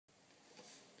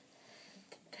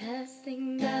Best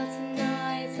thing about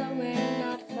tonight's that we're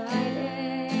not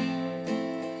fighting.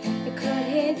 It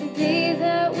couldn't be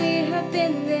that we have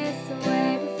been this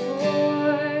way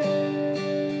before.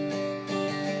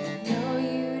 No,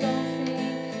 you don't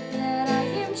think that I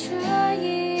am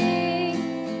trying.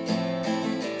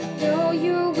 No,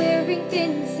 you're wearing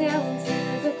things down to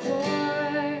the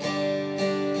core.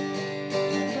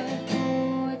 But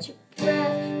hold your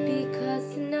breath,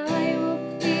 because tonight will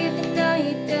be the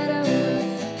night that I will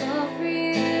fall for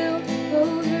you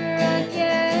over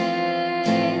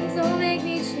again. Don't make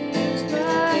me change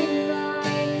my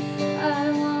mind.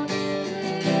 I won't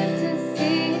live to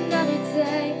see another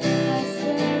day. I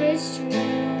swear it's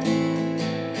true,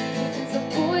 because a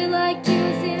boy like you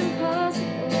is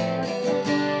impossible to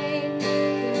find.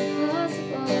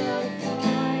 Impossible to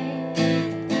find.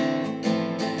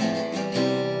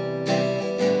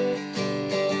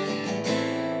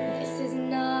 This is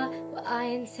not what I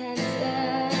intended.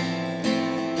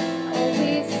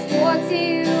 Always swore to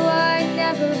you I'd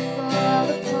never fall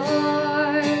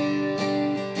apart.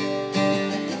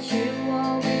 You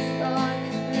always thought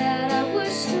that I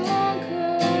was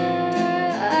stronger.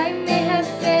 I may have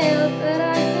failed, but I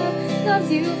have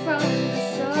loved you from the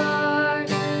start.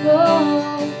 Oh,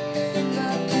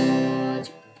 but hold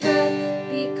your breath,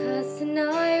 because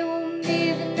tonight won't be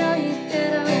the night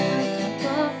that I will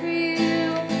fall for you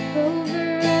over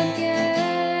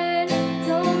again.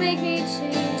 Don't make me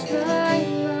change my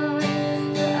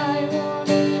mind. I won't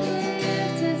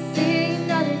live to see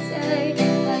another day.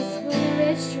 I swear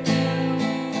it's true,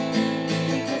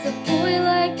 because a boy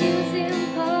like you is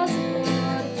impossible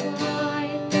to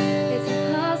find. It's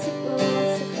impossible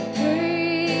to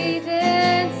breathe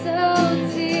in so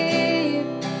deep.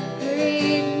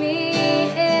 Breathe me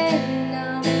in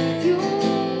now.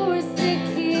 Yours to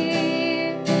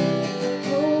keep.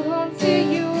 Hold on to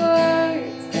your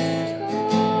words, 'cause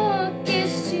talk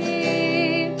is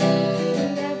cheap.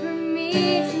 Remember me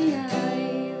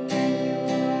tonight when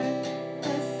you're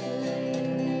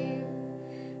asleep,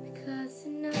 because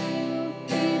tonight will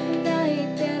be the night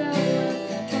that I will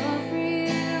fall for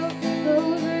you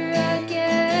over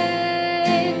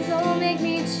again. Don't make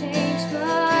me change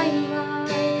my mind,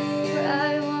 for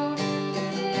I won't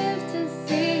live to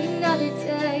see another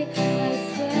day. I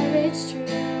swear it's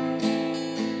true,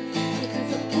 because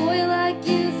a boy like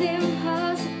you's impossible